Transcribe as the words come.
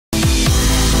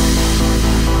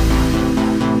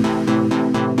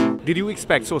Did you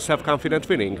expect so self-confident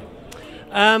winning?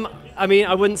 I mean,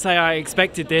 I wouldn't say I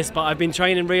expected this, but I've been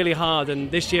training really hard,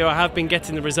 and this year I have been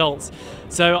getting the results.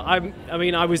 So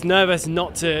I was nervous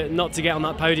not to get on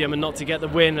that podium and not to get the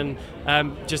win,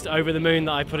 and just over the moon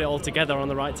that I put it all together on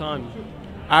the right time.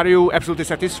 Are you absolutely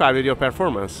satisfied with your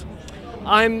performance?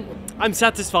 I'm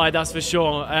satisfied, that's for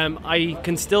sure. I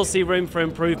can still see room for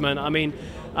improvement. I mean,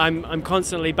 I'm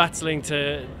constantly battling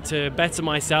to better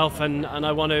myself, and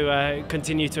I want to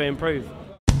continue to improve.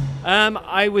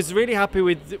 I was really happy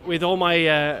with all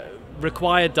my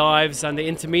required dives and the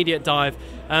intermediate dive.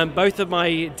 Both of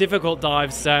my difficult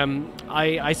dives,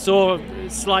 I saw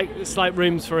slight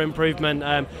rooms for improvement.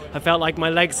 I felt like my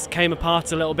legs came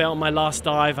apart a little bit on my last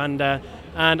dive, and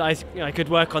I could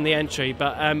work on the entry.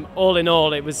 But all in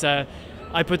all, it was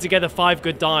I put together 5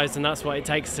 good dives, and that's what it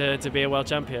takes to be a world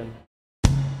champion.